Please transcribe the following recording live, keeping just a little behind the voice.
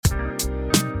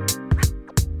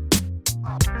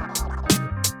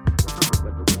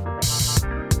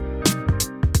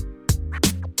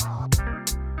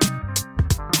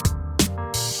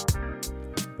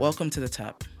Welcome to The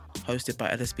Tap, hosted by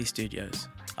LSB Studios,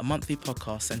 a monthly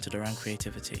podcast centered around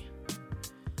creativity.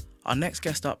 Our next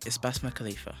guest up is Basma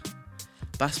Khalifa.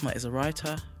 Basma is a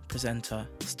writer, presenter,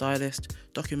 stylist,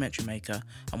 documentary maker,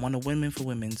 and one of Women for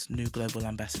Women's new global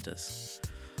ambassadors.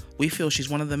 We feel she's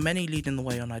one of the many leading the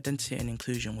way on identity and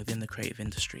inclusion within the creative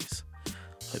industries.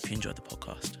 Hope you enjoyed the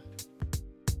podcast.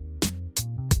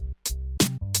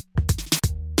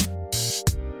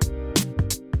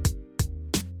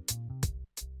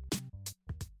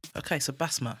 Okay, so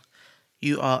Basma,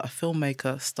 you are a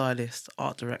filmmaker, stylist,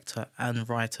 art director, and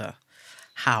writer.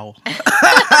 How?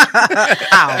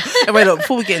 How? Wait, look,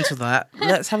 before we get into that,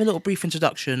 let's have a little brief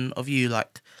introduction of you.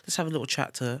 Let's have a little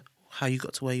chat to how you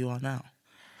got to where you are now.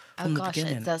 Oh gosh,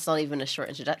 that's not even a short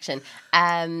introduction.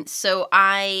 So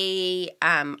I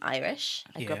am Irish.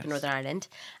 I grew up in Northern Ireland.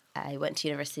 I went to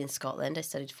university in Scotland. I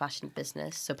studied fashion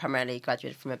business, so primarily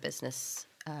graduated from a business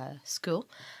school.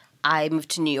 I moved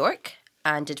to New York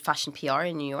and did fashion PR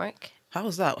in New York. How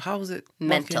was that? How was it?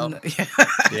 Mental.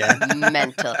 Yeah.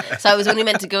 Mental. So I was only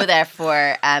meant to go there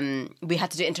for, we had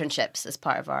to do internships as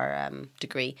part of our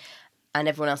degree. And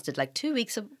everyone else did like 2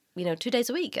 weeks of, 2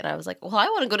 days a week. And I was like, well, I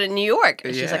want to go to New York.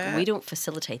 And she's like, we don't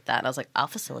facilitate that. And I was like, I'll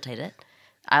facilitate it.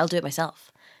 I'll do it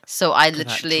myself. So I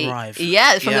literally,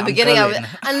 from the beginning,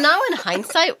 and now in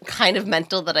hindsight, kind of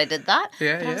mental that I did that.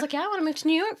 But I was like, I want to move to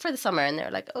New York for the summer. And they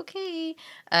were like, okay.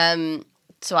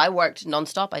 So I worked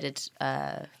nonstop. I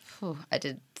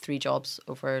did 3 jobs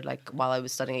over while I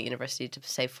was studying at university to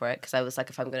save for it, because I was like,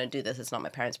 if I'm going to do this, it's not my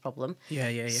parents' problem.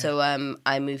 Yeah. So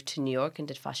I moved to New York and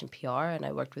did fashion PR, and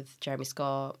I worked with Jeremy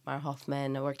Scott, Mara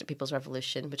Hoffman. I worked at People's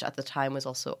Revolution, which at the time was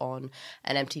also on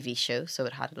an MTV show, so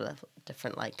it had a little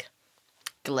different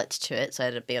glitch to it. So I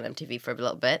ended up being on MTV for a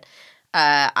little bit.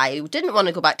 I didn't want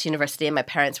to go back to university, and my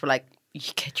parents were like,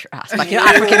 you get your ass back. Your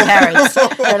African parents,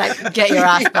 they're like, get your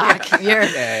ass back. You're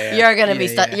gonna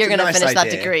you're gonna finish that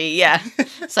degree. Yeah.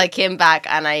 So I came back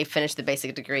and I finished the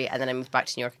basic degree, and then I moved back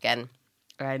to New York again,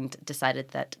 and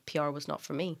decided that PR was not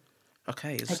for me.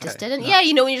 Okay. I just didn't. No. Yeah,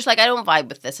 when you're just like, I don't vibe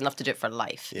with this enough to do it for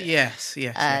life. Yeah.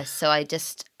 Yes. So I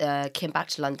just came back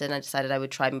to London. I decided I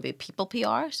would try maybe people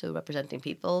PR, so representing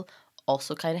people.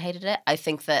 Also kind of hated it. I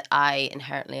think that I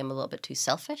inherently am a little bit too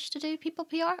selfish to do people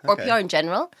PR or PR in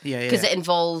general. Because it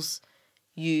involves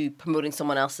you promoting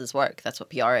someone else's work. That's what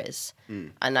PR is.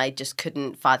 And I just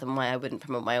couldn't fathom why I wouldn't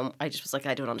promote my own. I just was like,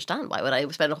 I don't understand. Why would I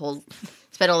spend all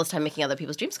this time making other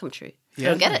people's dreams come true? I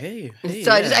don't get it. Hear you,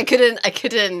 so I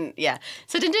couldn't. Yeah.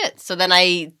 So I didn't do it. So then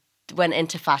I went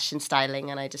into fashion styling,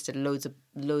 and I just did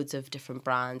loads of different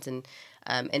brands and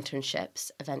internships.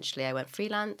 Eventually I went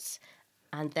freelance.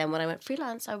 And then when I went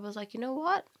freelance, I was like, you know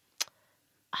what?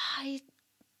 I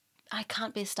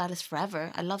can't be a stylist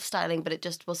forever. I love styling, but it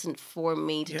just wasn't for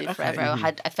me to do forever.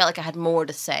 I felt like I had more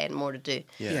to say and more to do.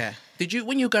 Yeah. Did you,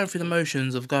 when you were going through the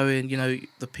motions of going,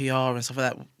 the PR and stuff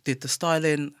like that, did the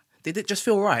styling, did it just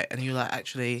feel right? And you were like,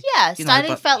 actually... Yeah,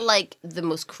 styling felt like the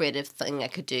most creative thing I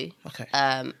could do. Okay.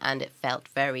 And it felt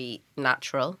very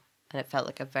natural. And it felt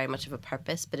like very much of a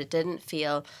purpose, but it didn't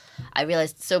feel... I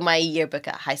realised... So my yearbook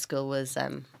at high school was,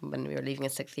 when we were leaving in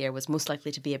 6th year, was most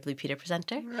likely to be a Blue Peter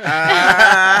presenter.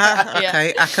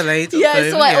 Okay, accolades. Yeah,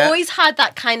 so I always had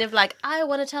that kind of I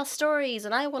want to tell stories,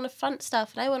 and I want to front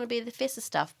stuff, and I want to be the face of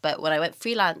stuff. But when I went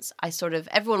freelance,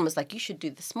 everyone was like, you should do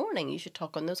This Morning, you should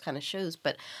talk on those kind of shows.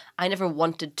 But I never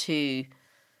wanted to...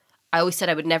 I always said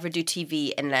I would never do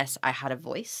TV unless I had a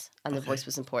voice, and the voice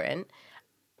was important.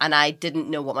 And I didn't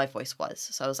know what my voice was.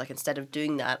 So I was like, instead of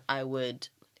doing that, I would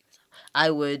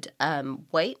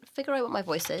wait, figure out what my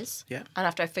voice is. Yeah. And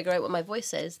after I figure out what my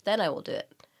voice is, then I will do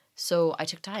it. So I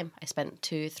took time. I spent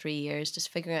 2-3 years just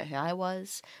figuring out who I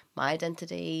was, my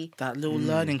identity. That little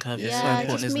learning curve is so important,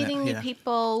 just isn't it? meeting new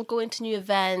people, going to new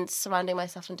events, surrounding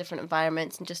myself in different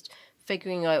environments, and just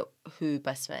figuring out who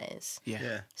Basma is.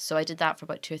 Yeah. So I did that for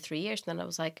about 2 or 3 years. And then I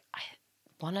was like, I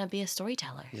want to be a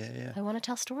storyteller. Yeah. I want to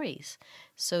tell stories.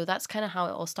 So that's kind of how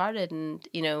it all started. And,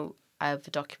 I have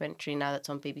a documentary now that's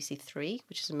on BBC 3,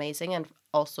 which is amazing. And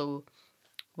also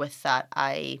with that,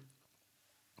 I've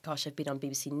been on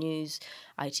BBC News,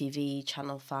 ITV,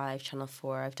 Channel 5, Channel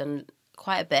 4. I've done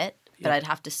quite a bit. But I'd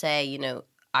have to say,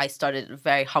 I started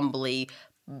very humbly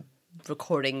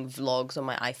recording vlogs on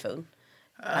my iPhone.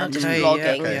 And just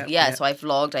vlogging. So I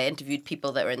vlogged. I interviewed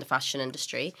people that were in the fashion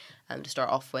industry to start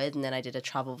off with, and then I did a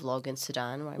travel vlog in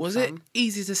Sudan, where I'm Was from. it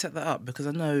easy to set that up? Because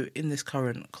I know in this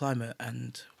current climate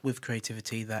and with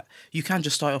creativity that you can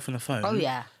just start off on a phone. Oh,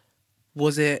 yeah.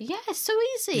 Was it? Yeah, it's so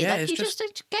easy. Yeah, Like it's you just-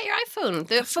 just get your iPhone.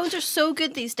 The phones are so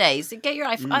good these days. Get your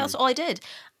iPhone. That's all I did.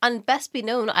 And best be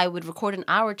known, I would record an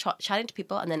hour chatting to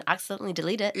people and then accidentally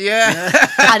delete it. Yeah.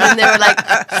 And then they were like,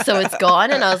 "So it's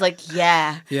gone," and I was like,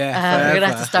 "Yeah, we're gonna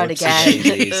have to start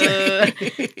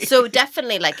again." So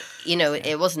definitely, like, you know,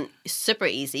 it wasn't super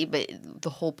easy, but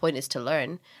the whole point is to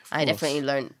learn. I definitely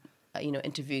learned, you know,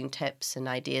 interviewing tips and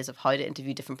ideas of how to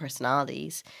interview different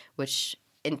personalities, which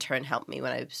in turn helped me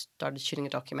when I started shooting a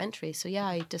documentary. So yeah,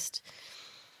 I just.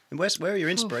 And where are your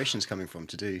inspirations coming from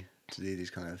to do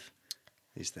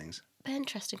these things?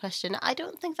 Interesting question. I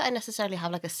don't think that I necessarily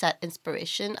have like a set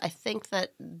inspiration. I think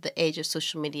that the age of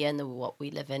social media and what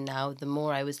we live in now, the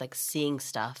more I was like seeing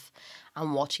stuff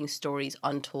and watching stories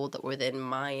untold that were within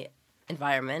my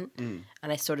environment, and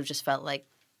I sort of just felt like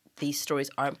these stories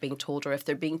aren't being told, or if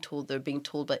they're being told, they're being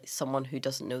told by someone who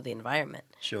doesn't know the environment.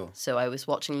 Sure. So I was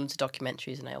watching loads of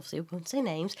documentaries, and I obviously won't say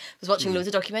names. I was watching loads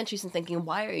of documentaries and thinking,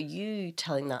 why are you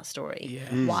telling that story?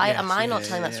 Yeah. Why Yes, am I not yeah,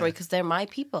 telling that yeah. story? Because they're my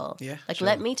people. Yeah, Like, sure.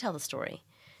 let me tell the story.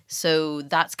 So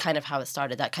that's kind of how it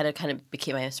started. That kind of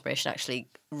became my inspiration, actually.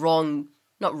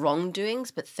 Not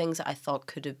wrongdoings, but things that I thought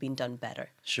could have been done better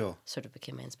Sure. sort of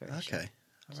became my inspiration. Okay.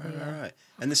 All right.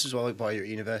 And this was while you're at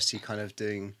university, kind of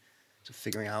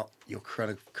figuring out your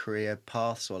kind of career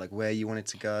paths, or like where you wanted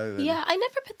to go. And... Yeah, I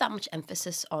never put that much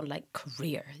emphasis on like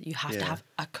career. You have to have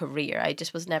a career. I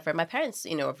just was never. My parents,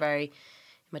 you know, are very.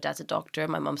 My dad's a doctor.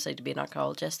 My mum studied to be an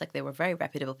archaeologist. Like they were very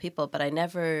reputable people, but they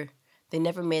never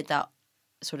made that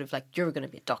sort of like you're going to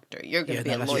be a doctor. You're going to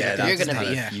be a lawyer. Yeah, you're that's going to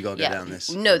be. kind of, you got to go down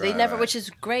this. No, they Right, never, right. which is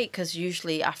great because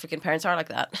usually African parents are like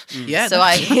that. Yeah. So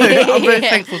I'm very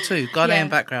thankful too. Ghanaian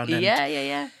background. And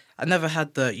Yeah. I never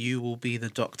had the "you will be the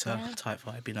doctor" type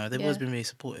vibe. You know, they've always been really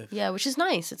supportive. Yeah, which is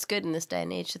nice. It's good in this day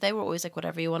and age. So they were always like,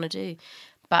 whatever you want to do.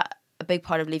 But a big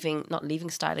part of not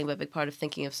leaving styling, but a big part of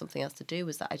thinking of something else to do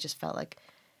was that I just felt like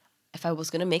if I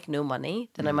was going to make no money,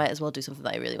 then I might as well do something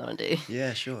that I really want to do.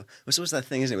 Yeah, sure. Well, it's always that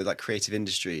thing, isn't it, with like creative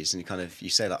industries, and you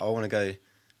say like, I want to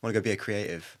go be a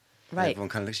creative. And Right. everyone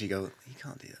kind of looks at you and go, you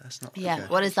can't do that. That's not. Yeah. okay."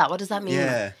 What is that? What does that mean?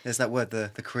 Yeah, there's that word, the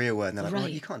career word, and they're like, well,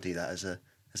 Right. you can't do that as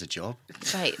a job.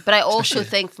 Right. But I also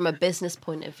think from a business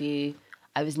point of view,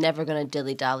 I was never going to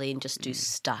dilly-dally and just do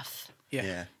stuff.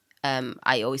 Yeah.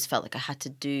 I always felt like I had to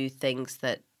do things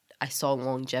that I saw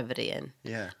longevity in.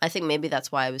 Yeah. I think maybe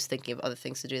that's why I was thinking of other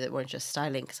things to do that weren't just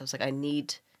styling, because I was like, I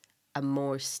need a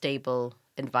more stable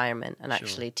environment, and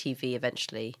actually TV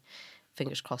eventually,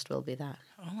 fingers crossed, will be that.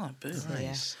 Oh, boom.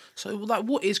 Nice. So, like,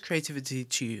 what is creativity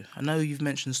to you? I know you've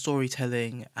mentioned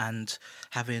storytelling and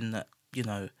having, you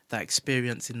know, that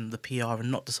experience in the PR and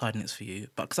not deciding it's for you.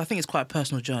 But because I think it's quite a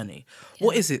personal journey.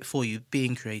 What is it for you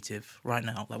being creative right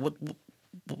now? Like,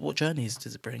 what journeys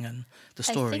does it bring, and the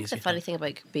stories? I think the funny thing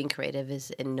about being creative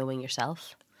is in knowing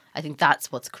yourself. I think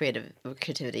that's what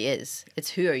creativity is. It's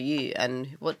who are you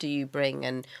and what do you bring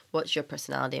and what's your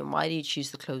personality and why do you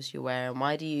choose the clothes you wear and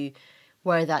why do you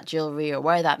wear that jewelry or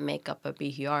wear that makeup or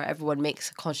be who you are. Everyone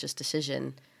makes a conscious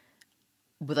decision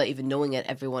without even knowing it.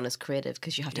 Everyone is creative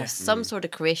because you have to have some sort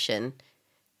of creation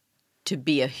to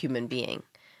be a human being.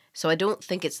 So I don't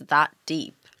think it's that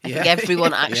deep. I think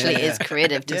everyone actually is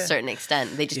creative to a certain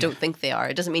extent. They just don't think they are.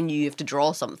 It doesn't mean you have to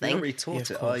draw something. You're not really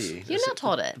taught it, are you? You're not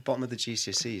taught it. The bottom of the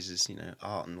GCSEs is,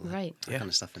 art and all that kind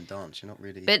of stuff and dance. You're not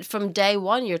really... But from day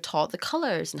one, you're taught the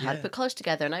colours and how to put colours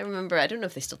together. And I remember, I don't know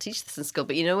if they still teach this in school,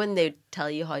 but when they tell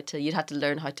you you'd have to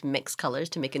learn how to mix colours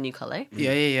to make a new colour.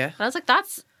 Yeah. And I was like,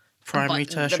 that's... Primary,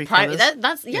 but tertiary the colours.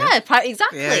 Exactly.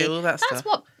 Yeah, all that That's stuff.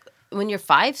 what, when you're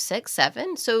 5, 6,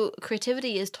 7. So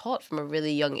creativity is taught from a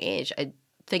really young age. I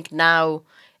think now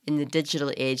in the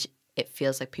digital age, it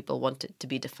feels like people want it to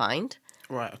be defined.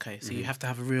 Right, okay. So you have to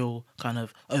have a real kind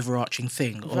of overarching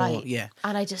thing. Or, Right. Yeah.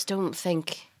 And I just don't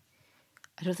think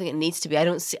it needs to be. I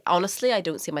don't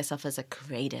see myself as a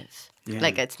creative.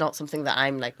 Like it's not something that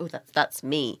I'm like, oh, that's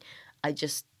me. I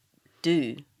just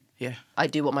do. Yeah. I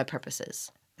do what my purpose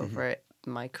is over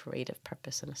my creative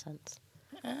purpose in a sense.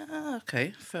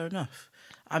 Okay, fair enough.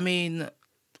 I mean,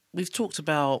 we've talked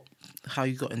about how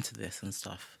you got into this and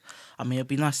stuff. I mean, it'd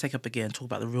be nice to take up again and talk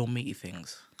about the real meaty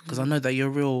things. Because I know that you're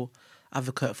a real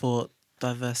advocate for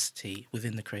diversity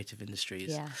within the creative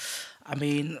industries. Yeah. I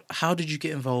mean, how did you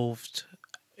get involved?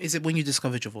 Is it when you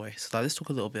discovered your voice? Like, let's talk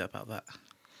a little bit about that.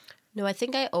 No, I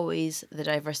think the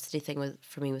diversity thing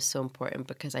for me was so important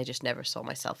because I just never saw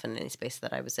myself in any space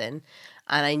that I was in.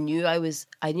 And I knew I was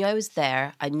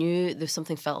there. I knew there was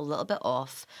something felt a little bit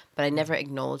off, but I never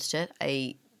acknowledged it.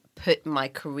 I put my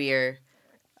career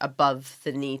above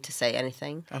the need to say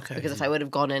anything. Okay. Because if I would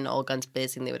have gone in all guns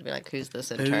blazing, they would have been like, "Who's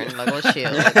this intern? Like, what's she?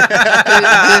 Like,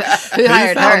 who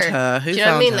hired found her? her? Who Do you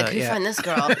know what I found mean? her? Like, who Yeah. found this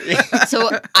girl?"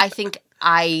 So I think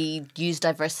I use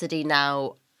diversity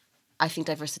now. I think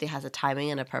diversity has a timing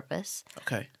and a purpose,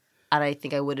 Okay. and I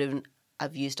think I wouldn't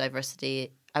have used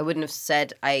diversity. I wouldn't have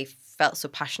said I felt so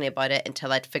passionately about it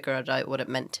until I'd figured out what it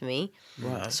meant to me.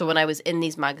 Right. So when I was in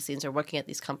these magazines or working at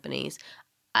these companies,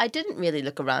 I didn't really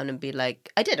look around and be like,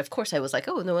 I did, of course I was like,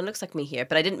 oh, no one looks like me here,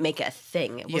 but I didn't make it a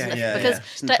thing. It wasn't Yeah, because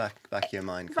It's in the back of your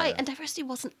mind. right, kinda. and diversity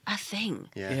wasn't a thing.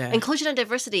 Yeah. Inclusion and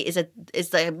diversity is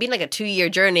like been like a 2-year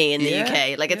journey in the Yeah,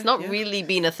 UK. Like it's yeah, not yeah. really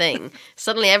been a thing.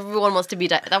 Suddenly everyone wants to be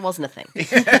that wasn't a thing.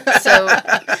 So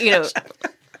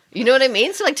you know what I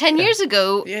mean? So like 10 years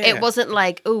ago, Yeah. it wasn't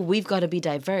like, oh, we've got to be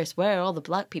diverse. Where are all the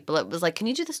black people? It was like, can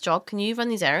you do this job? Can you run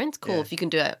these errands? Cool, Yeah. if you can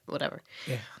do it, whatever.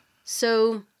 Yeah.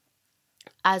 So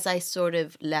as I sort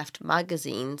of left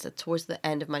magazines, towards the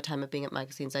end of my time of being at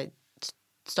magazines, I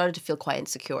started to feel quite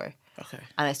insecure. Okay.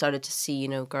 And I started to see,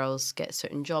 girls get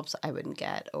certain jobs that I wouldn't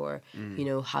get, or,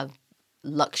 have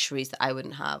luxuries that I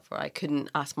wouldn't have, or I couldn't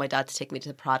ask my dad to take me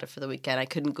to Prada for the weekend. I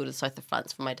couldn't go to the south of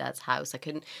France for my dad's house.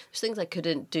 There's things I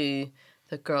couldn't do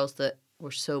that girls that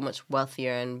were so much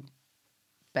wealthier and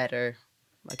better,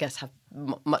 I guess, have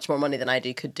much more money than I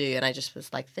do could do. And I just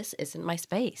was like, this isn't my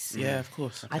space. Yeah, of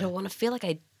course. I don't want to feel like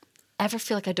I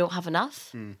don't have enough.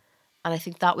 And I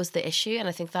think that was the issue. And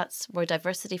I think that's where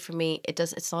diversity for me,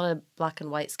 it's not a black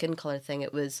and white skin color thing.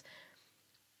 It was,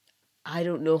 I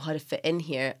don't know how to fit in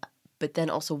here. But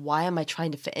then also, why am I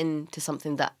trying to fit into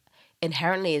something that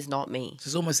inherently is not me? So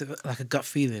it's almost like a gut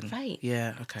feeling. Right.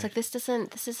 Yeah, okay. It's like, this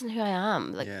isn't who I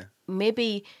am. Like, Yeah.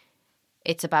 maybe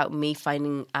it's about me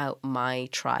finding out my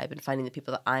tribe and finding the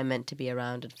people that I'm meant to be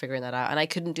around and figuring that out. And I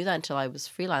couldn't do that until I was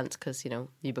freelance because,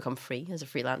 you become free as a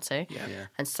freelancer. Yeah. Yeah.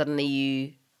 And suddenly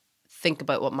you think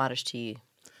about what matters to you.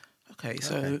 Okay,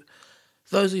 so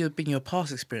those have been your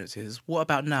past experiences. What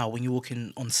about now when you walk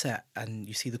in on set and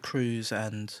you see the crews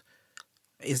and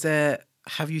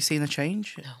have you seen a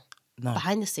change? No.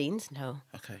 Behind the scenes, no.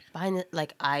 Okay.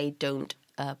 I don't,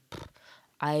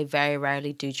 I very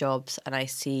rarely do jobs and I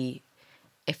see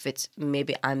if it's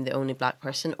maybe I'm the only black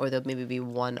person or there'll maybe be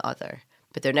one other.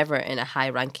 But they're never in a high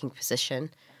ranking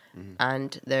position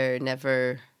and there's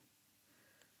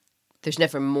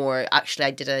never more. Actually,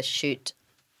 I did a shoot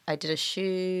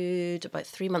about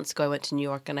 3 months ago. I went to New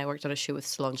York and I worked on a shoot with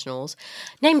Solange Knowles.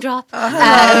 Name drop.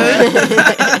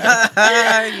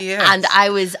 Yes. And I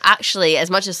was actually,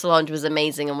 as much as Solange was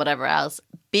amazing and whatever else,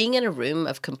 being in a room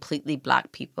of completely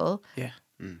black people Yeah.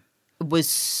 was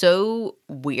so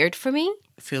weird for me.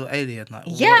 Feel alien. Like,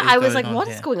 Yeah, I was like, what what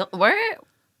is going on? Where?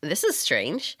 This is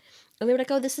strange. And they were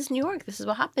like, oh, this is New York. This is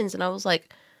what happens. And I was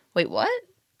like, wait, what?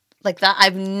 Like that,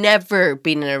 I've never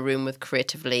been in a room with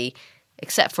creatively,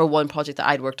 except for one project that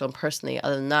I'd worked on personally.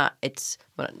 Other than that, it's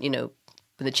when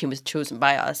the team was chosen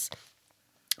by us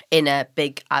in a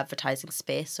big advertising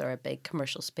space or a big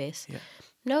commercial space. Yeah.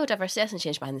 No, diversity hasn't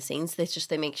changed behind the scenes.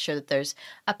 They make sure that there's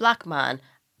a black man,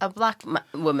 a black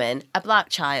woman, a black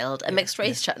child, a mixed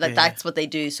race child. Like that's what they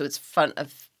do. So it's front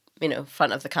of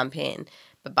the campaign.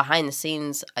 But behind the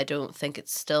scenes, I don't think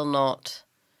it's still not.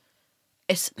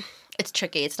 It's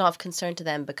tricky. It's not of concern to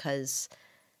them because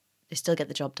they still get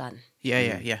the job done.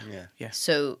 Yeah.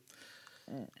 So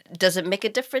does it make a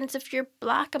difference if you're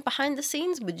black and behind the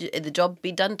scenes? Would the job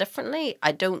be done differently?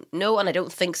 I don't know, and I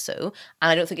don't think so.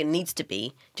 And I don't think it needs to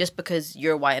be. Just because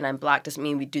you're white and I'm black doesn't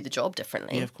mean we do the job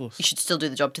differently. Yeah, of course. You should still do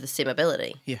the job to the same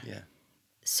ability. Yeah.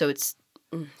 So it's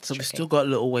So we've tricky. still got a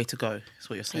little way to go, is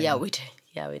what you're saying. Yeah, we do.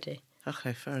 Yeah, we do.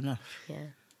 Okay, fair enough. Yeah.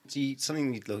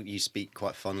 Something you speak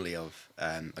quite fondly of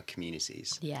are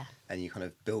communities. Yeah. And you kind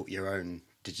of built your own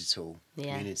digital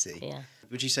community. Yeah.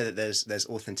 Would you say that there's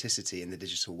authenticity in the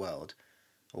digital world,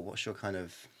 or what's your kind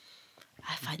of?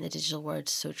 I find the digital world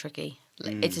so tricky.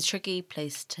 It's a tricky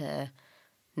place to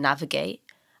navigate.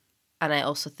 And I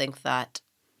also think that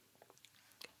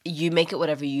you make it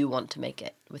whatever you want to make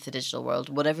it with the digital world,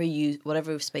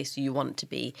 whatever space you want it to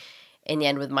be. In the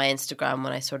end, with my Instagram,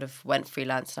 when I sort of went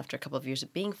freelance, and after a couple of years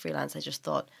of being freelance, I just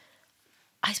thought,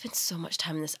 I spend so much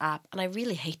time in this app and I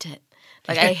really hate it.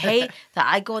 Like, I hate that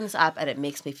I go on this app and it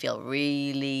makes me feel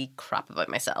really crap about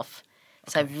myself.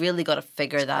 So I've really got to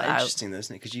figure that out. Interesting, though,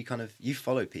 isn't it? Because you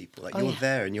follow people. Like you're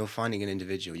there and you're finding an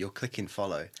individual. You're clicking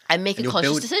follow. I make a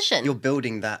conscious decision. You're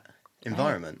building that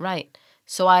environment. Right.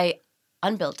 So I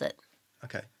unbuilt it.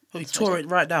 Okay. Well, you tore it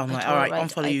right down. Like, all right,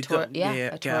 unfollow you. I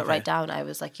tore it right down. I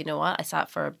was like, you know what? I sat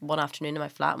for one afternoon in my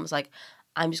flat and was like,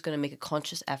 I'm just going to make a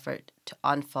conscious effort to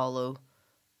unfollow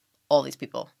all these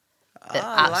people. that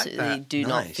I like absolutely that. do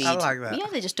not Nice. feed. I like that. Yeah,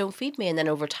 they just don't feed me. And then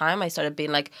over time, I started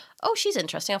being like, oh, she's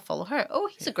interesting. I'll follow her. Oh,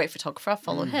 he's a great photographer. I'll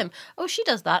follow him. Oh, she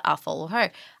does that. I'll follow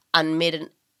her. And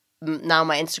now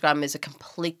my Instagram is a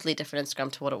completely different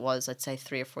Instagram to what it was, I'd say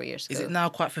 3 or 4 years ago. Is it now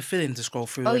quite fulfilling to scroll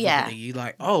through? Oh, yeah. everybody? You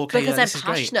like, oh, okay, Because yeah, this I'm is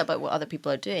great. passionate about what other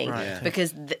people are doing. Right, Yeah. okay.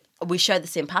 Because we share the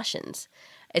same passions.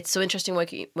 It's so interesting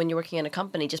when you're working in a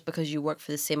company, just because you work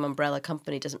for the same umbrella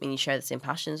company doesn't mean you share the same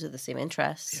passions or the same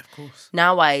interests. Yeah, of course.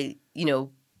 Now I,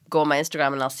 go on my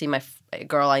Instagram and I'll see my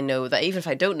girl I know that even if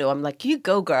I don't know, I'm like, you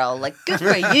go girl, like good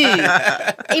for you.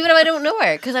 Even if I don't know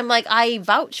her, because I'm like, I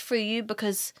vouch for you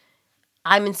because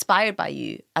I'm inspired by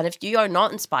you. And if you are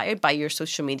not inspired by your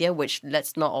social media, which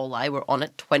let's not all lie, we're on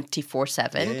it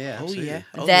 24/7, Yeah, Oh absolutely. yeah.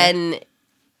 Oh, then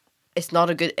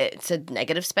it's a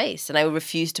negative space. And I would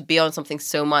refuse to be on something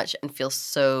so much and feel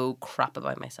so crap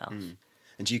about myself. And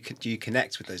do you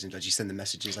connect with those individuals? Do you send them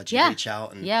messages? Like, do you Yeah. reach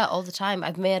out? And Yeah, all the time.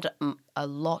 I've made a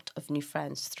lot of new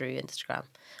friends through Instagram.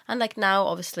 And like now,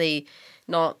 obviously,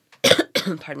 not,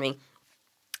 pardon me,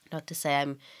 not to say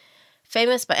I'm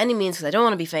famous by any means, because I don't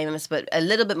want to be famous, but a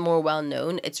little bit more well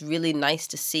known. It's really nice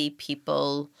to see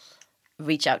people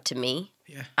reach out to me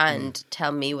Yeah. and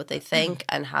tell me what they think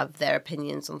and have their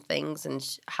opinions on things and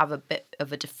have a bit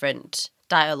of a different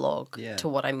dialogue Yeah. to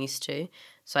what I'm used to.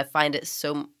 So I find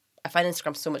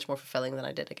Instagram so much more fulfilling than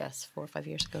I did, I guess, 4 or 5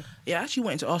 years ago. Yeah, I actually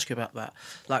wanted to ask you about that.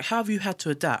 Like, how have you had to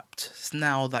adapt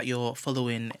now that your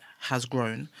following has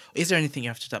grown? Is there anything you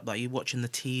have to adapt? Like, you watching the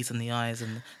T's and the I's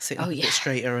and sitting up a bit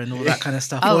straighter and all that kind of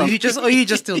stuff? Oh. Or are you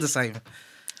just still the same?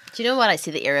 Do you know what? I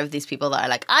see the era of these people that are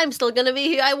like, I'm still going to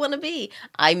be who I want to be.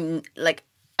 I'm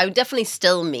definitely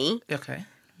still me, Okay.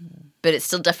 but it's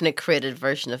still definitely a created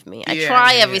version of me. I Yeah,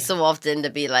 try yeah, every yeah. so often to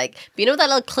be like, but you know that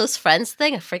little close friends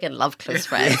thing? I freaking love close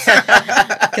friends.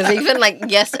 Because even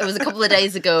yes, it was a couple of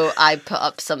days ago, I put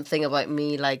up something about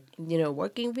me,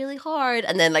 working really hard.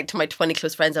 And then to my 20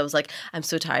 close friends, I was like, I'm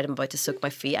so tired. I'm about to soak my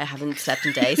feet. I haven't slept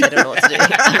in days. I don't know what to do.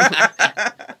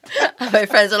 And my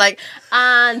friends are like,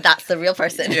 and that's the real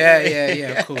person. Yeah,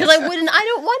 of course. Because I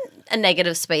don't want a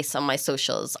negative space on my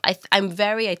socials. I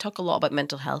talk a lot about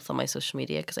mental health on my social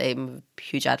media because I'm a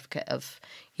huge advocate of,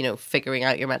 figuring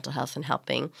out your mental health and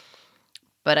helping.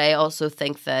 But I also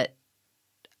think that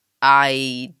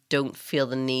I don't feel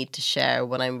the need to share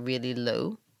when I'm really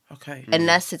low, Okay.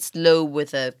 unless it's low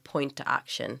with a point to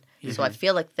action. So I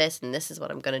feel like this and this is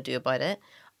what I'm going to do about it.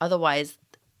 Otherwise,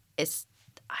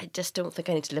 I just don't think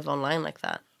I need to live online like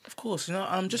that. Of course,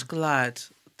 I'm just glad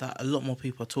that a lot more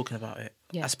people are talking about it,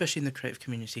 Yeah. especially in the creative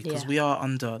community, because Yeah. we are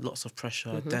under lots of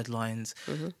pressure, deadlines,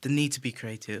 the need to be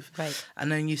creative. Right.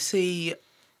 And then you see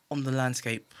on the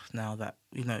landscape now that,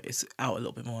 it's out a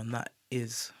little bit more, and that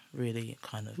is really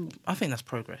kind of, I think that's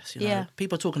progress, Yeah.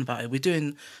 People are talking about it. We're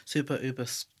doing super uber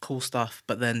cool stuff,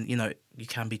 but then, you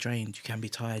can be drained, you can be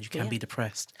tired, you can Yeah. be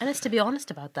depressed. And it's to be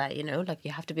honest about that,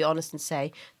 you have to be honest and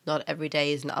say not every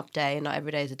day is an up day and not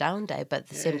every day is a down day. But at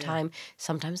the same time,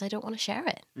 sometimes I don't want to share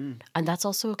it. And that's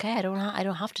also okay. I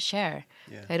don't have to share.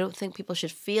 Yeah. I don't think people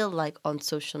should feel like on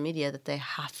social media that they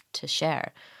have to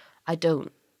share. I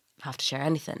don't have to share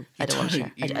anything. I don't want to share.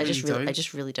 don't? You I really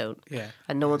just really don't. Yeah.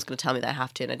 And no one's going to tell me that I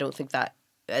have to. And I don't think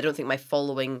my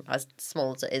following, as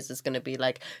small as it is going to be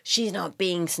like, she's not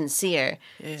being sincere.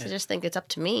 Yeah. So I just think it's up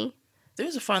to me. There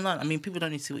is a fine line. I mean, people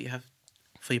don't need to see what you have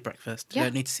for your breakfast. Yeah. They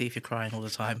don't need to see if you're crying all the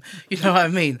time. You know what I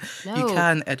mean? No. You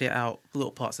can edit out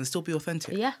little parts and still be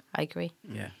authentic. Yeah, I agree.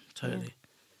 Yeah, totally.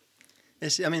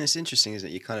 It's interesting, isn't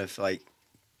it? You kind of I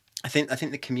think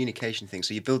the communication thing.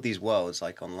 So you build these worlds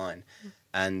online,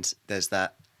 and there's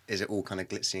that. Is it all kind of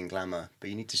glitzy and glamour? But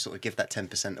you need to sort of give that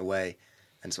 10% away,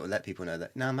 and sort of let people know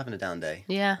that no, I'm having a down day.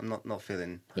 Yeah. I'm not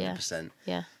feeling 100%.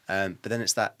 Yeah. But then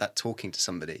it's that talking to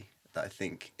somebody that I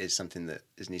think is something that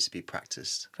needs to be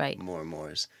practiced Right. more and more.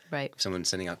 Is Right. someone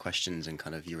sending out questions and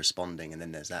kind of you responding, and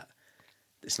then there's that.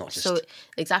 It's not just So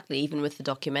exactly, even with the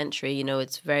documentary,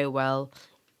 it's very well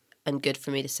and good for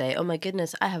me to say, oh my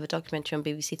goodness, I have a documentary on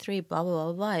BBC Three, blah, blah,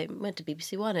 blah, blah. It went to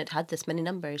BBC One, it had this many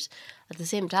numbers. At the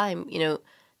same time,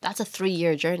 that's a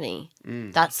 3-year journey.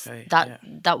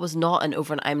 That was not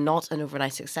I'm not an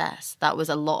overnight success. That was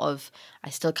a lot of, I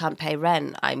still can't pay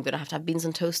rent. I'm going to have beans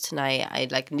on toast tonight. I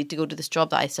need to go to this job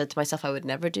that I said to myself I would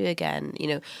never do again.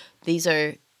 It's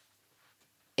a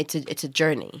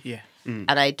journey. Yeah. And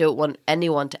I don't want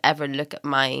anyone to ever look at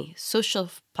my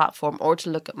social platform or to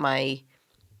look at my,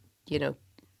 the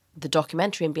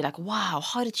documentary and be like, wow,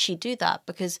 how did she do that?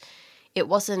 Because it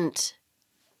wasn't,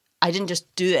 I didn't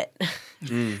just do it.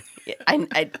 Yeah.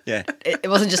 It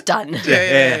wasn't just done.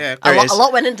 Yeah. A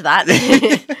lot went into that.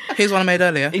 Here's one I made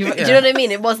earlier. Do you know what I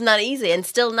mean? It wasn't that easy. And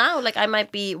still now, I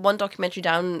might be one documentary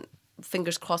down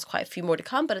fingers crossed, quite a few more to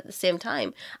come. But at the same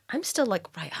time, I'm still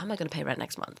like, right, how am I going to pay rent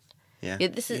next month? Yeah.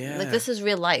 This is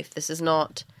real life. This is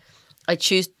not. I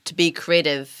choose to be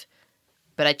creative,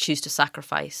 but I choose to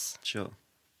sacrifice Sure.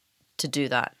 to do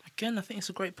that. Again, I think it's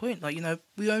a great point. Like,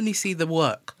 we only see the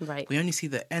work. Right. We only see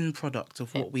the end product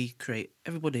of what we create.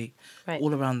 Everybody, Right.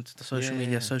 all around the social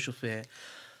media, social sphere.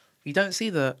 You don't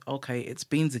see okay, it's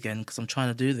beans again because I'm trying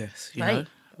to do this, you know?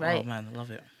 Right. Oh, man, I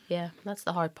love it. Yeah, that's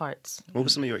the hard parts. What were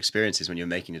some of your experiences when you were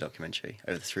making your documentary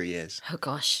over the 3 years? Oh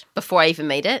gosh, before I even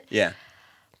made it, Yeah.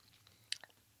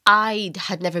 I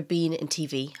had never been in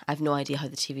TV. I have no idea how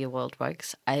the TV world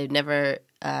works. I had never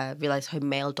realised how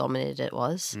male-dominated it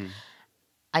was.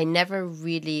 I never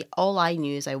really... All I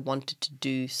knew is I wanted to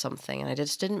do something, and I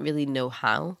just didn't really know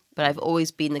how. But I've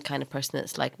always been the kind of person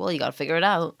that's like, well, you got to figure it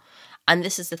out. And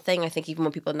this is the thing, I think even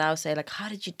when people now say, like, how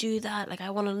did you do that? Like, I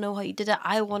want to know how you did it.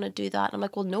 I want to do that. I'm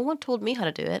like, well, no one told me how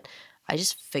to do it. I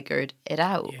just figured it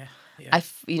out. Yeah.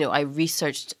 I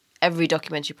researched every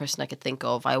documentary person I could think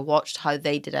of. I watched how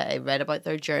they did it. I read about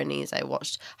their journeys. I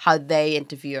watched how they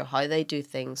interview or how they do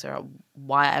things or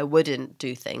why I wouldn't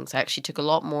do things. I actually took a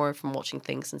lot more from watching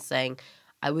things and saying,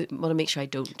 I would want to make sure I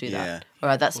don't do that.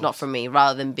 Or that's not for me,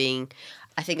 rather than being...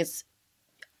 I think it's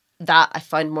that I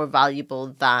find more valuable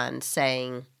than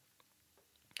saying,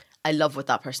 I love what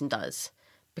that person does.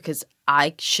 Because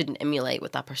I shouldn't emulate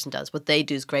what that person does. What they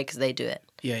do is great because they do it.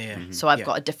 Yeah. So I've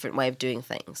got a different way of doing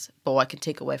things. But what I can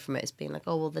take away from it is being like,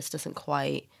 oh, well, this doesn't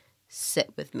quite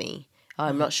sit with me.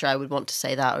 I'm not sure I would want to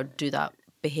say that or do that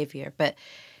behavior. But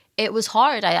it was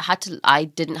hard. I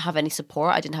didn't have any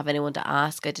support. I didn't have anyone to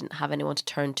ask. I didn't have anyone to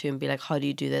turn to and be like, how do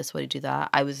you do this? What do you do that?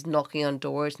 I was knocking on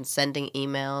doors and sending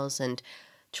emails and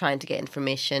trying to get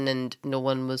information, and no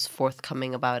one was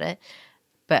forthcoming about it.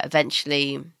 But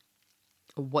eventually...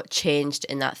 what changed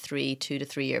in that 2 to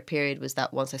 3 year period was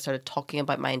that once I started talking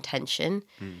about my intention,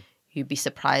 you'd be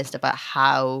surprised about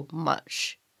how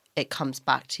much it comes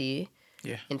back to you.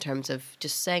 Yeah. In terms of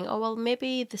just saying, oh, well,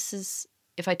 maybe this is,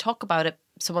 if I talk about it,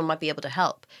 someone might be able to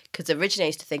help. Because originally I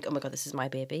used to think, oh my God, this is my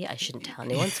baby. I shouldn't tell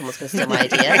anyone. Someone's going to steal my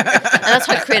idea. And that's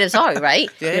how creatives are, right?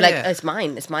 Yeah, You're like, yeah. oh, it's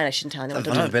mine. I shouldn't tell anyone.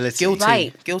 Vulnerability. Guilty.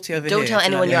 Right. Guilty over Don't here. tell Do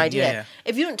you know anyone what your I mean? idea. Yeah.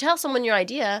 If you don't tell someone your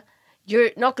idea,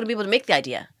 you're not going to be able to make the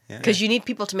idea. Because you need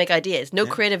people to make ideas. No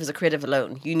creative is a creative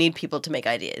alone. You need people to make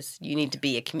ideas. You need to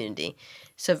be a community.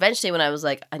 So eventually when I was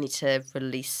like, I need to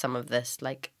release some of this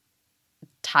like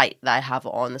tight that I have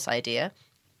on this idea,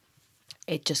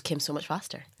 it just came so much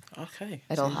faster. Okay.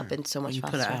 It all happened so much When you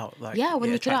faster. put it out, like,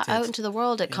 when you put it attracted. out into the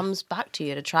world, it comes back to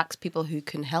you. It attracts people who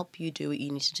can help you do what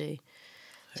you need to do.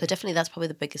 So definitely that's probably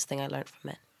the biggest thing I learned from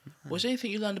it. Was there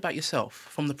anything you learned about yourself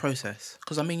from the process?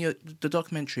 Because, I mean, the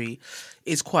documentary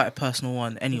is quite a personal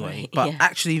one anyway. Right, but yeah.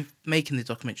 actually making the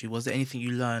documentary, was there anything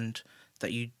you learned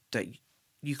that you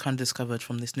kind of discovered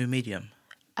from this new medium?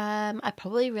 I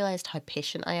probably realised how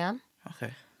patient I am.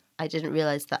 Okay. I didn't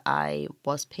realise that I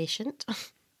was patient.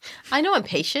 I know I'm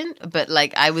patient, but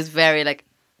like I was very like,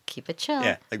 keep it chill.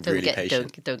 Yeah, like don't really get,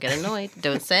 patient. Don't get annoyed.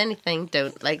 Don't say anything.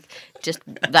 Don't like just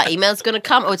that email's gonna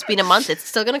come. Oh, it's been a month. It's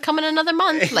still gonna come in another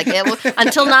month. Like it will,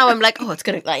 until now, I'm like, oh,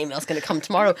 that email's gonna come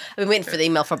tomorrow. I've been waiting for the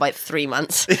email for about 3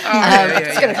 months.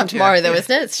 It's gonna come tomorrow, though,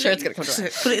 isn't it? It's sure it's gonna come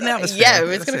tomorrow. Put it in the atmosphere. Yeah,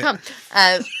 it's gonna come.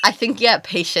 I think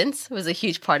patience was a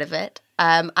huge part of it,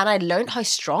 and I learned how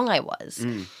strong I was.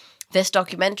 This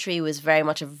documentary was very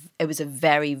much it was a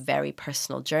very, very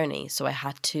personal journey. So I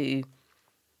had to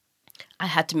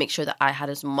make sure that I had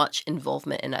as much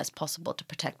involvement in it as possible to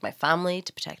protect my family,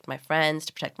 to protect my friends,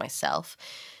 to protect myself.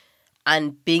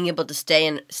 And being able to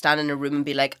stand in a room and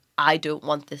be like, I don't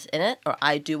want this in it, or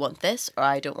I do want this, or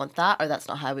I don't want that, or that's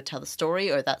not how I would tell the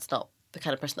story, or that's not the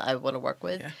kind of person that I would want to work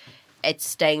with. Yeah. It's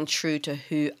staying true to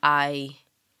who I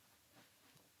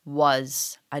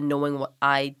was and knowing what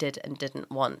I did and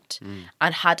didn't want.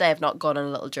 And had I have not gone on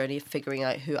a little journey of figuring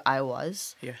out who I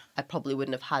was, I probably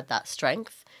wouldn't have had that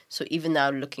strength. So even now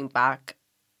looking back,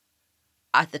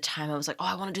 at the time I was like, oh,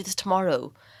 I want to do this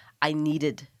tomorrow. I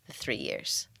needed the 3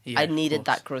 years. Yeah, I needed of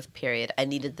course. that growth period. I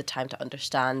needed the time to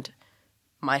understand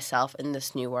myself in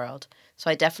this new world. So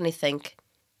I definitely think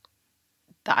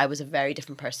that I was a very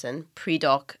different person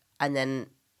pre-doc and then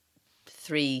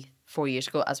 3-4 years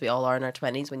ago, as we all are in our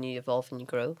 20s when you evolve and you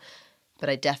grow. But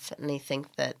I definitely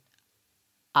think that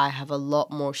I have a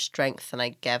lot more strength than I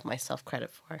gave myself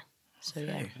credit for. So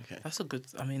yeah. Okay. That's a great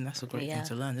thing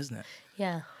to learn, isn't it?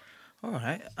 Yeah. All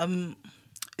right.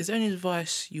 Is there any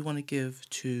advice you want to give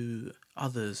to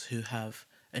others who have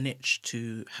an itch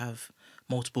to have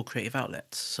multiple creative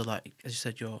outlets? So, like as you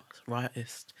said, you're a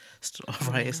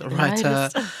writer,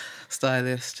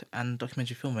 stylist, and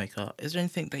documentary filmmaker. Is there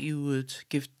anything that you would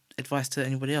give advice to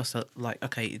anybody else? That, like,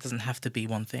 okay, it doesn't have to be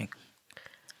one thing.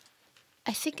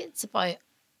 I think it's about,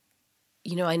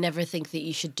 I never think that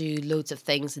you should do loads of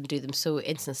things and do them so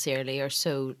insincerely or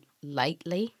so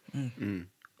lightly.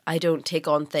 I don't take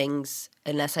on things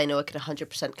unless I know I can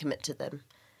 100% commit to them.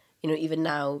 Even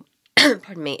now,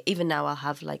 pardon me, even now I'll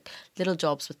have like little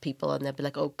jobs with people and they'll be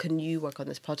like, oh, can you work on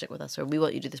this project with us? Or we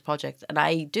want you to do this project. And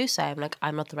I do say, I'm like,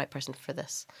 I'm not the right person for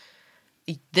this.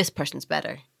 This person's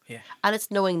better. Yeah. And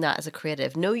it's knowing that as a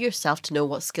creative. Know yourself to know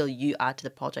what skill you add to the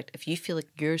project. If you feel like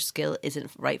your skill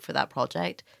isn't right for that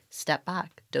project, step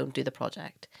back. Don't do the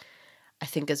project. I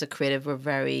think as a creative, we're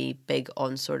very big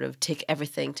on sort of take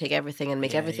everything and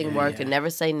make everything work and never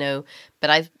say no.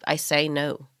 But I say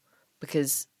no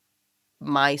because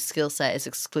my skill set is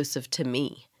exclusive to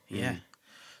me. Yeah.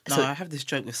 No, So- I have this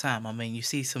joke with Sam. I mean, you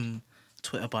see some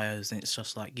Twitter bios and it's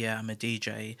just like, yeah, I'm a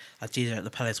DJ. I DJ at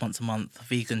the Palace once a month,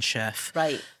 vegan chef,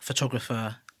 Right.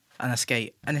 photographer, and I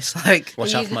skate. And it's like...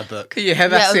 Watch out for my book. Yeah,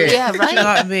 that's it. Yeah, right. You know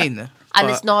what I mean? And But-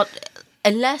 it's not,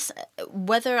 unless,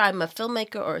 whether I'm a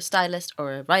filmmaker or a stylist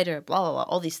or a writer, blah, blah, blah,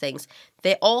 all these things,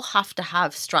 they all have to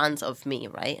have strands of me,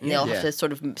 right? And they all have Yeah. to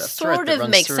sort of thread that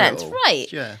runs make through sense, it all.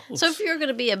 right? Yeah. So if you're going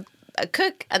to be a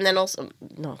cook and then also,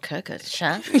 not cook, a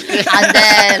chef, and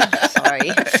then, sorry,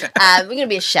 you're going to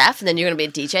be a chef and then you're going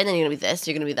to be a DJ and then you're going to be this,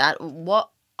 you're going to be that.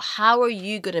 How are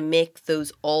you going to make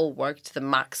those all work to the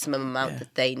maximum amount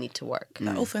that they need to work?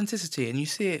 that authenticity, and you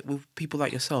see it with people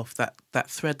like yourself, that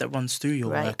thread that runs through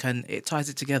your Right. work and it ties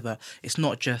it together. It's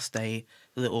not just a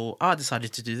little, I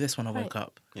decided to do this when I woke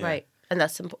up. Right. And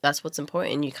that's what's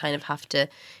important. You kind of have to.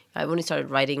 I've only started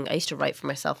writing. I used to write for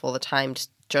myself all the time, just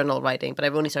journal writing. But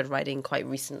I've only started writing quite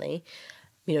recently.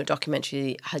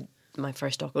 Documentary had my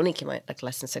first doc only came out like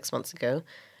less than 6 months ago,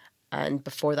 and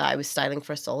before that I was styling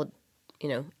for a solid,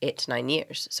 8 to 9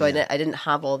 years. So I didn't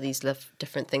have all these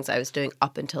different things I was doing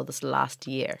up until this last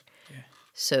year. Yeah.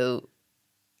 So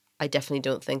I definitely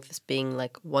don't think this being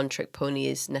like one trick pony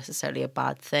is necessarily a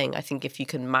bad thing. I think if you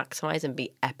can maximize and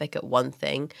be epic at one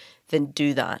thing, then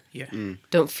do that. Yeah.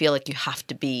 Don't feel like you have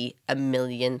to be a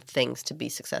million things to be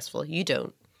successful. You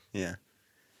don't. Yeah.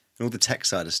 And all the tech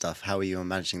side of stuff, how are you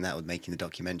managing that with making the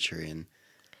documentary? And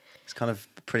it's kind of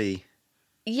pretty...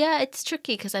 Yeah, it's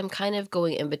tricky because I'm kind of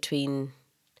going in between.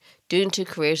 Doing 2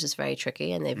 careers is very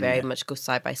tricky and they very much go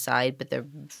side by side, but they're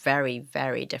very,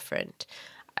 very different.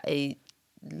 I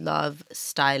love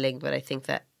styling, but I think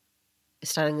that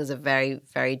styling is a very,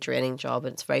 very draining job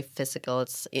and it's very physical.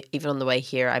 It's even on the way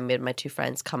here, I made my 2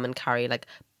 friends come and carry like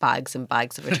bags and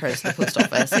bags of returns to the post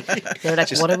office. They were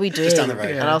like, "What are we doing?" just down the road.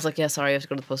 And I was like, "Yeah, sorry, I have to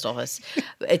go to the post office."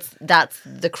 That's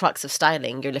the crux of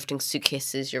styling. You're lifting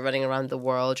suitcases, you're running around the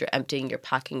world, you're emptying, you're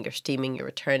packing, you're steaming, you're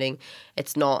returning.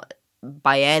 It's not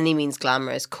by any means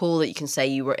glamorous. Cool that you can say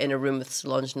you were in a room with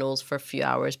Solange Knowles for a few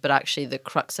hours, but actually the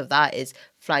crux of that is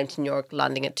flying to New York,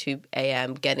 landing at 2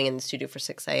 a.m., getting in the studio for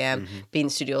 6 a.m., being in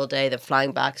the studio all day, then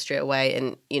flying back straight away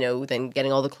and, then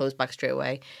getting all the clothes back straight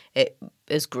away. It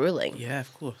is grueling. Yeah,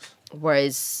 of course.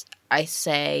 Whereas I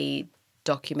say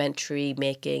documentary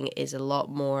making is a lot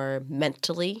more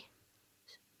mentally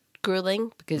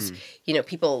grueling because,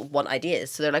 people want ideas.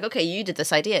 So they're like, okay, you did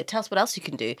this idea. Tell us what else you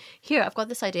can do. Here, I've got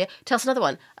this idea. Tell us another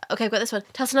one. Okay, I've got this one.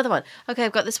 Tell us another one. Okay,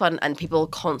 I've got this one. And people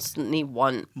constantly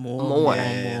want more. More.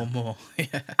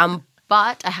 Yeah.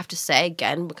 But I have to say,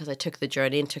 again, because I took the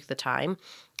journey and took the time,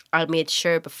 I made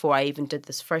sure before I even did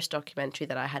this first documentary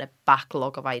that I had a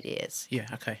backlog of ideas. Yeah,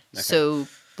 okay. So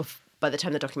by the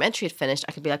time the documentary had finished,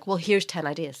 I could be like, well, here's 10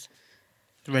 ideas.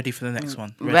 Ready for the next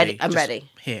one. Ready. I'm Just ready.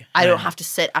 Here. I don't have to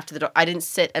sit after the I didn't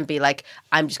sit and be like,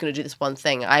 I'm just going to do this one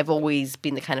thing. I've always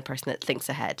been the kind of person that thinks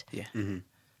ahead. Yeah.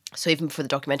 So even before the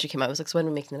documentary came out, I was like, so when are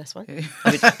we making the next one? When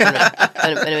are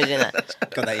we doing that?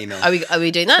 Got that email. Are we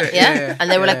doing that? Yeah. Yeah.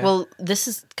 And they were like, Yeah. well, this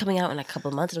is coming out in a couple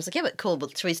of months. And I was like, yeah, but cool.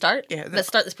 But should we start? Yeah. Let's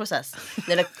start this process. And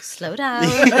they're like, slow down.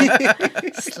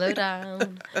 Slow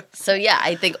down. So yeah,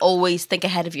 I think always think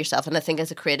ahead of yourself. And I think as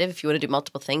a creative, if you want to do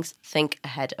multiple things, think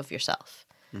ahead of yourself.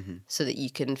 So that you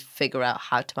can figure out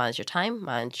how to manage your time,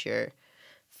 manage your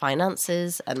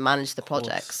finances, and manage the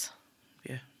projects.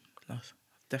 Yeah. No,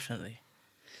 definitely.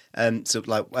 So,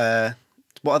 like,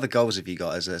 what other goals have you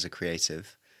got as a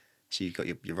creative? So you've got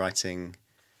your writing,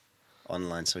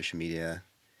 online social media,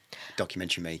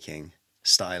 documentary making,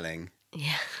 styling.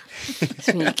 Yeah.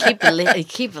 So when you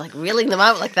keep like reeling them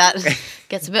out like that, it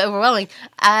gets a bit overwhelming.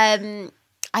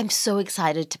 I'm so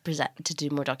excited to do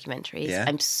more documentaries. Yeah?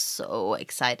 I'm so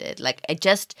excited. Like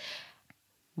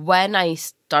when I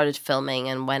started filming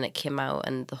and when it came out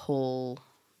and the whole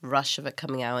rush of it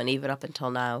coming out and even up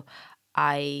until now,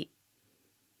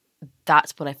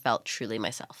 that's when I felt truly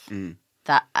myself.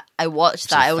 that I watched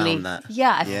So that. you I only found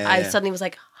that. I suddenly was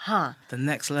like, huh, The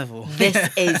next level.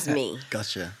 this is me.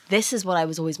 Gotcha. This is what I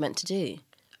was always meant to do.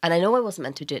 And I know I wasn't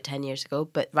meant to do it 10 years ago,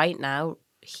 but right now,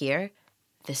 here,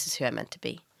 this is who I'm meant to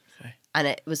be. Okay. And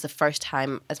it was the first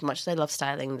time, as much as I love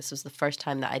styling, this was the first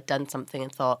time that I'd done something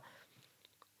and thought,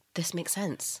 this makes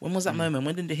sense. When was that moment?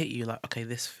 When did it hit you? Like, okay,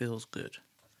 this feels good.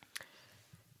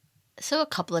 So a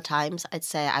couple of times, I'd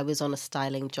say I was on a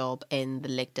styling job in the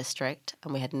Lake District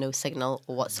and we had no signal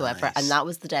whatsoever. Nice. And that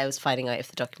was the day I was finding out if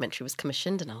the documentary was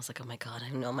commissioned. And I was like, oh my God,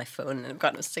 I'm on my phone and I've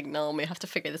got no signal and we have to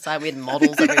figure this out. We had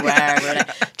models everywhere. We were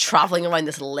like traveling around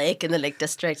this lake in the Lake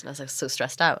District and I was like so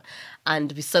stressed out.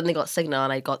 And we suddenly got signal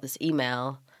and I got this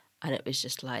email and it was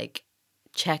just like,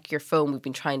 check your phone. We've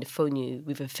been trying to phone you.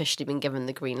 We've officially been given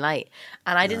the green light.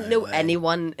 And I didn't know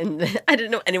anyone in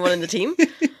the team.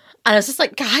 And I was just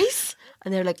like, guys,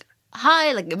 and they were like,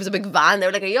 hi, like it was a big van. They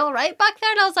were like, are you all right back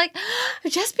there? And I was like,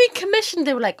 I've just been commissioned.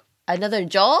 They were like, another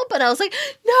job? And I was like,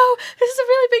 no, this is a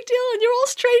really big deal and you're all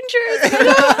strangers. And I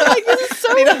know, like, this is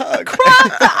so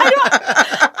crap.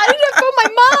 I need to phone my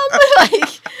mom.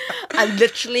 Like, and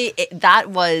literally that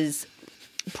was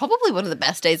probably one of the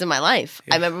best days of my life.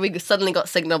 Yeah. I remember we suddenly got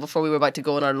signal before we were about to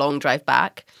go on our long drive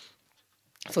back.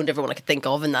 I phoned everyone I could think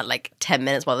of in that like 10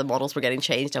 minutes while the models were getting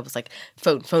changed. I was like,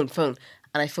 phone. And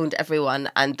I phoned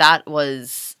everyone. And it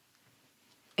was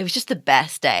just the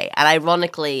best day. And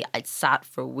ironically, I'd sat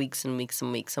for weeks and weeks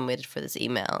and weeks and waited for this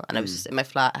email. And I was just in my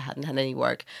flat. I hadn't had any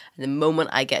work. And the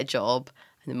moment I get a job,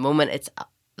 and the moment it's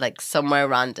like somewhere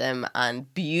random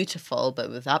and beautiful, but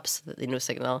with absolutely no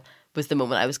signal, was the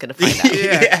moment I was going to find out.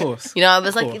 Yeah, of course. You know, I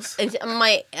was like,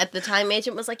 my at the time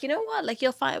agent was like, you know what, like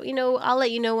you'll find, you know, I'll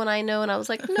let you know when I know. And I was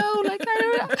like, no, like I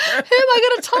don't know, who am I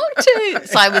going to talk to?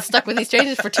 So I was stuck with these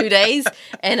strangers for 2 days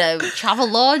in a travel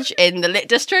lodge in the Lake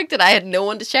District, and I had no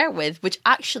one to share it with, which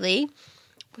actually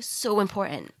was so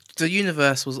important. The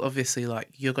universe was obviously like,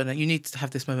 you need to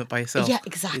have this moment by yourself. Yeah,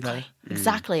 exactly. You know?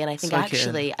 Exactly. And I think Soak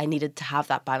actually I needed to have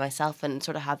that by myself and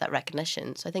sort of have that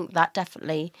recognition. So I think that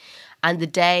definitely, and the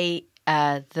day,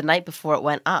 the night before it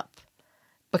went up,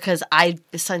 because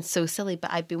this sounds so silly,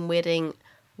 but I've been waiting,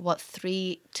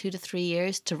 2 to 3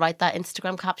 years to write that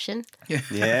Instagram caption.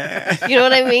 Yeah. You know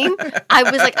what I mean? I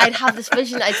was like, I'd have this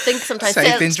vision. I'd think sometimes.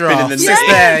 Saved in drafts. Yeah. It's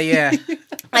there, yeah.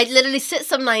 I'd literally sit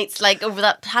some nights like over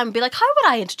that time and be like, how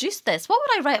would I introduce this? What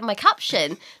would I write in my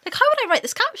caption? Like, how would I write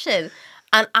this caption?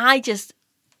 And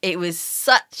it was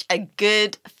such a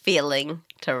good feeling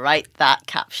to write that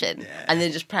caption and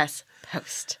then just press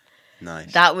post.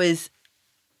 Nice. That was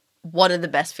one of the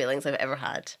best feelings I've ever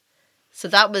had. So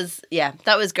that was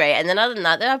great. And then other than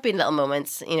that, there have been little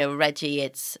moments. You know, Reggie,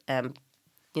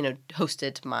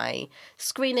 hosted my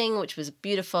screening, which was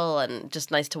beautiful and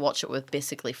just nice to watch it with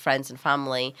basically friends and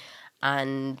family.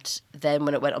 And then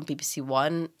when it went on BBC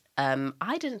One,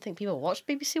 I didn't think people watched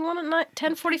BBC One at night,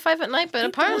 10:45 at night, but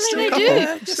apparently they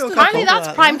do. Apparently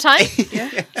that's prime time.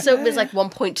 So it was like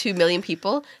 1.2 million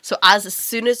people. So as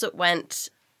soon as it went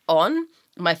on,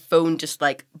 my phone just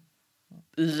like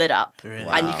lit up. Really?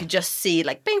 And you could just see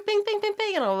like bing, bing, bing, bing,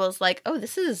 bing. And I was like, oh,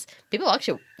 this is people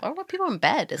in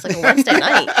bed. It's like a Wednesday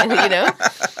night, you know?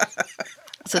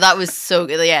 So that was so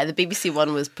good. Yeah, the BBC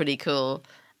One was pretty cool.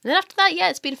 And then after that, yeah,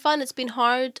 it's been fun. It's been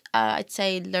hard. I'd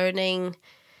say learning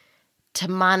to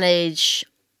manage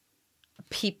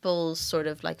people's sort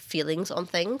of like feelings on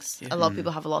things. Yeah. A lot of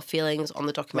people have a lot of feelings on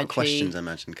the documentary. A lot of questions, I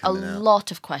imagine, coming out. A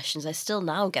lot of questions. I still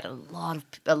now get a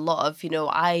lot of, you know,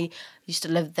 I used to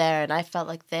live there and I felt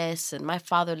like this and my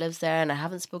father lives there and I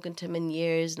haven't spoken to him in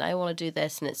years and I want to do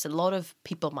this. And it's a lot of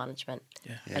people management,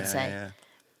 I'd say,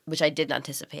 which I didn't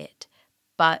anticipate.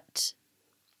 But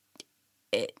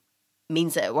it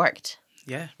means that it worked.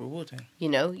 Yeah, rewarding. You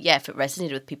know, if it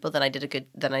resonated with people, then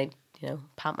I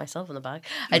pat myself on the back.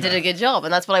 I did a good job,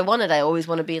 and that's what I wanted. I always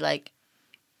want to be like,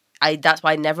 that's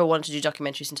why I never wanted to do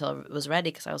documentaries until I was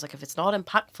ready, because I was like, if it's not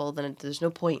impactful, then there's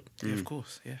no point. Yeah, of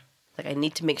course, yeah. Like, I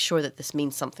need to make sure that this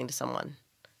means something to someone.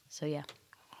 So, yeah.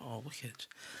 Oh, wicked.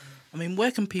 I mean,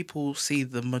 where can people see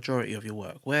the majority of your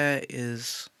work? Where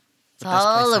is... It's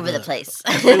all over the place.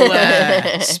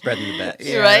 Everywhere. Spreading the bets.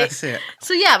 Yeah, right? That's it.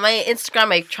 So, yeah, my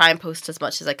Instagram, I try and post as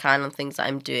much as I can on things that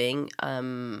I'm doing.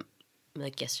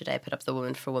 Like yesterday, I put up the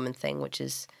Woman for Women thing, which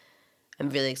I'm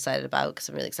really excited about, because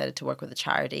I'm really excited to work with a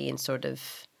charity and sort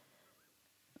of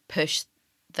push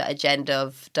the agenda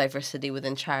of diversity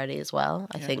within charity as well.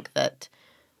 I think that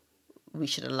we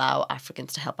should allow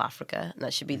Africans to help Africa, and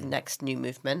that should be the next new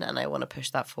movement, and I want to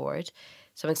push that forward.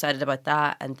 So I'm excited about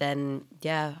that. And then,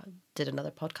 did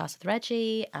another podcast with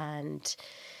Reggie, and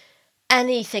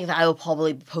anything that I will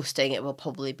probably be posting, it will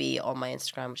probably be on my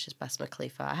Instagram, which is Basma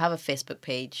Khalifa. I have a Facebook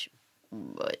page,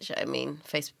 which I mean,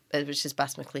 which is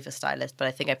Basma Khalifa Stylist, but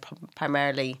I think I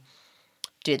primarily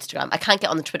do Instagram. I can't get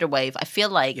on the Twitter wave. I feel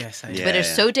like Twitter's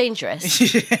so dangerous.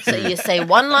 So you say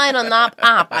one line on that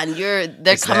app and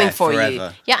they're coming for you.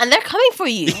 Yeah, and they're coming for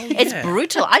you. It's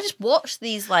brutal. I just watch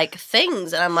these like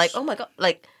things and I'm like, oh my God,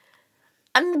 like,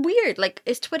 and weird. Like,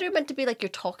 is Twitter meant to be like you're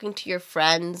talking to your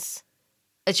friends?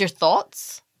 It's your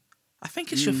thoughts? I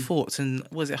think it's your thoughts, and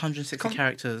was it 160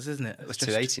 characters, isn't it? It's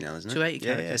 280 now, isn't it? 280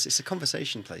 characters. Yeah, it's a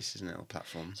conversation place, isn't it, or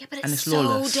platform? Yeah, but and it's so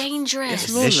lawless. Dangerous.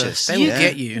 It's lawless. They will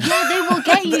get you. Yeah, they will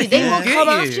get you. They will come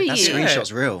after you. That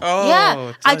screenshot's real. Oh,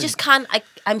 yeah, I just can't.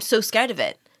 I'm so scared of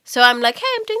it. So I'm like, hey,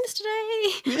 I'm doing this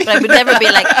today. But I would never be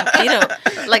like,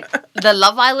 like the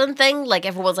Love Island thing. Like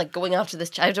everyone's like going after this.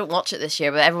 I don't watch it this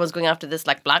year, but everyone's going after this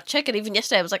like black chick. And even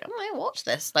yesterday I was like, I might watch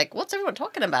this. Like, what's everyone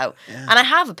talking about? Yeah. And I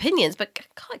have opinions, but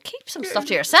God, keep some stuff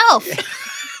to yourself.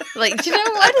 Like, do you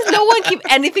know, why does no one keep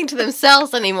anything to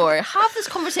themselves anymore? Have this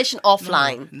conversation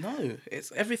offline. No,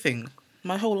 it's everything.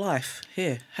 My whole life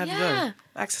here. Have you go.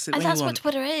 Access it when and that's you what want.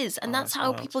 Twitter is, and that's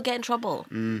how people get in trouble.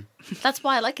 That's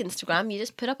why I like Instagram. You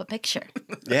just put up a picture,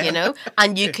 you know,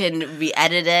 and you can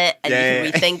re-edit it and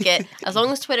you can rethink it. As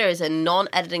long as Twitter is a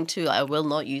non-editing tool, I will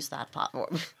not use that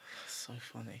platform. So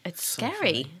funny. It's so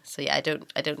scary. Funny. So yeah, I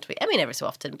don't tweet. I mean, every so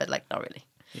often, but like not really.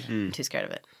 Yeah. I'm too scared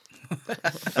of it.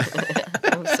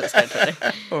 I'm so scared of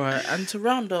Twitter. All right, and to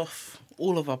round off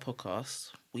all of our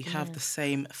podcasts, we have the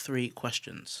same 3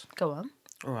 questions. Go on.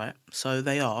 All right. So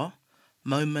they are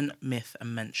moment, myth,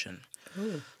 and mention.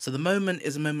 Ooh. So the moment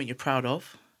is a moment you're proud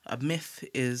of. A myth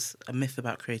is a myth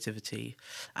about creativity.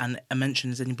 And a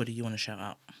mention is anybody you want to shout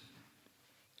out.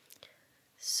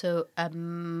 So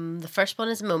the first one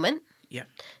is a moment. Yeah.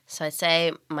 So I'd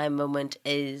say my moment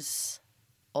is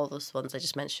all those ones I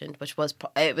just mentioned, which was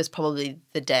it was probably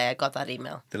the day I got that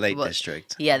email. The Lake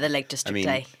District. Yeah, the Lake District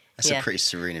day. That's a pretty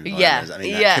serene environment. Yeah.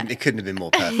 I mean, it couldn't have been more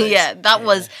perfect. Yeah, that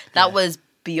was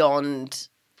beyond.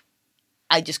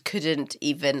 I just couldn't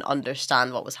even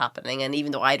understand what was happening, and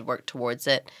even though I'd worked towards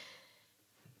it,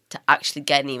 to actually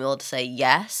get an email to say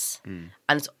yes, and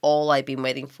it's all I've been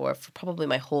waiting for probably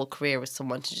my whole career, was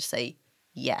someone to just say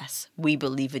yes, we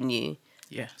believe in you.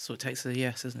 Yeah, so it takes a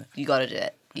yes, isn't it? You got to do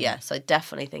it. Yeah, so I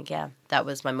definitely think that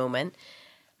was my moment.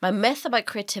 My myth about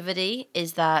creativity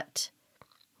is that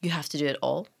you have to do it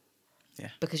all.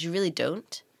 Yeah. Because you really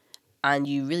don't. And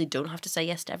you really don't have to say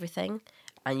yes to everything.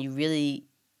 And you really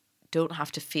don't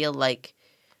have to feel like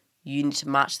you need to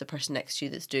match the person next to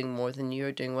you that's doing more than you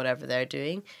or doing whatever they're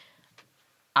doing.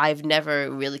 I've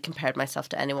never really compared myself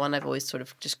to anyone. I've always sort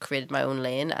of just created my own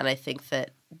lane. And I think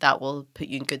that will put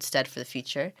you in good stead for the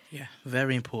future. Yeah,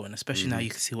 very important. Especially now you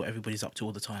can see what everybody's up to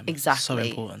all the time. Exactly. So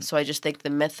important. So I just think the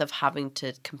myth of having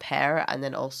to compare and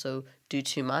then also do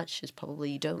too much is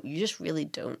probably you just really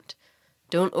don't.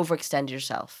 Don't overextend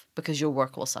yourself because your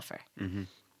work will suffer. Mm-hmm.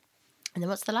 And then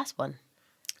what's the last one?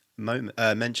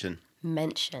 Mention.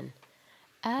 Mention.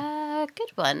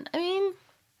 Good one. I mean,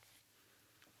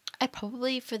 I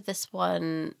probably for this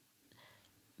one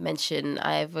mention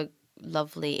I have a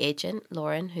lovely agent,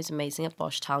 Lauren, who's amazing at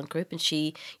Bosch Talent Group, and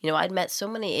she, I'd met so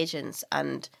many agents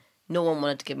and no one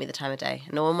wanted to give me the time of day.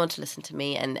 No one wanted to listen to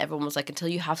me, and everyone was like, until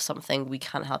you have something, we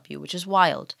can't help you, which is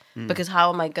wild. Because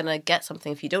how am I going to get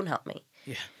something if you don't help me?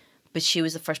 Yeah. But she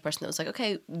was the first person that was like,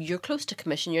 okay, you're close to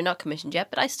commission, you're not commissioned yet,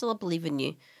 but I still believe in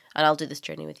you, and I'll do this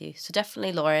journey with you. So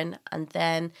definitely Lauren, and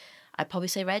then I'd probably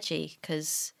say Reggie,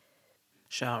 because...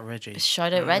 Shout out Reggie.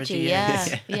 Shout out Reggie,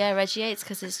 yeah. Yeah, Reggie Yates,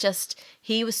 because it's just,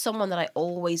 he was someone that I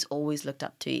always looked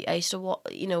up to. I used to,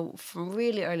 from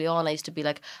really early on, I used to be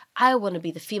like, I want to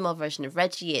be the female version of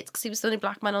Reggie Yates, because he was the only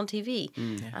black man on TV.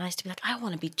 And I used to be like, I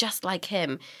want to be just like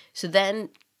him. So then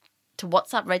to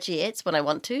WhatsApp Reggie Yates when I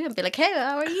want to and be like, hey,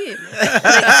 how are you?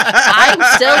 I'm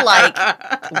still like,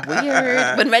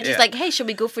 weird. When Reggie's like, hey, should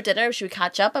we go for dinner? Should we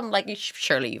catch up? I'm like,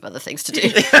 surely you've other things to do.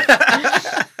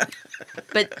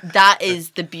 But that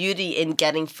is the beauty in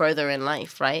getting further in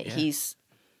life, right? Yeah. He's,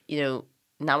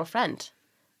 now a friend,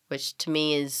 which to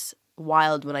me is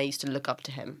wild when I used to look up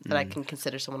to him, that I can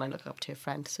consider someone I look up to a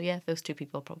friend. So yeah, those two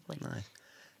people probably. Nice.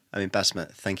 I mean, Basma,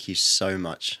 thank you so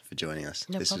much for joining us.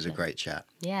 No this problem. was a great chat.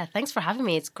 Yeah, thanks for having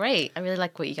me. It's great. I really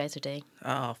like what you guys are doing.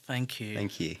 Oh, thank you.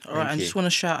 Thank you. All right, I just want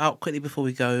to shout out quickly before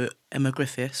we go, Emma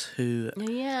Griffiths, who did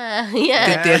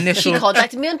the initial... She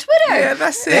contacted me on Twitter. Yeah,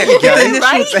 that's it. The initial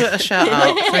right? Twitter shout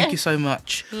out. Thank you so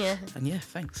much. Yeah. And yeah,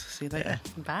 thanks. See you later.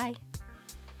 Yeah. Bye.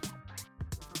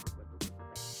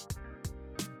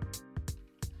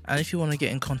 And if you want to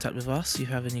get in contact with us, if you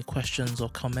have any questions or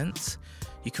comments,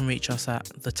 you can reach us at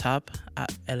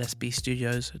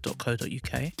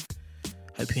thetab@lsbstudios.co.uk.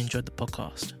 Hope you enjoyed the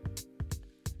podcast.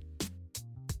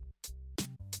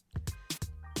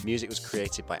 Music was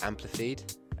created by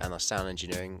Amplifeed and our sound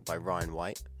engineering by Ryan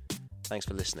White. Thanks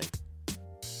for listening.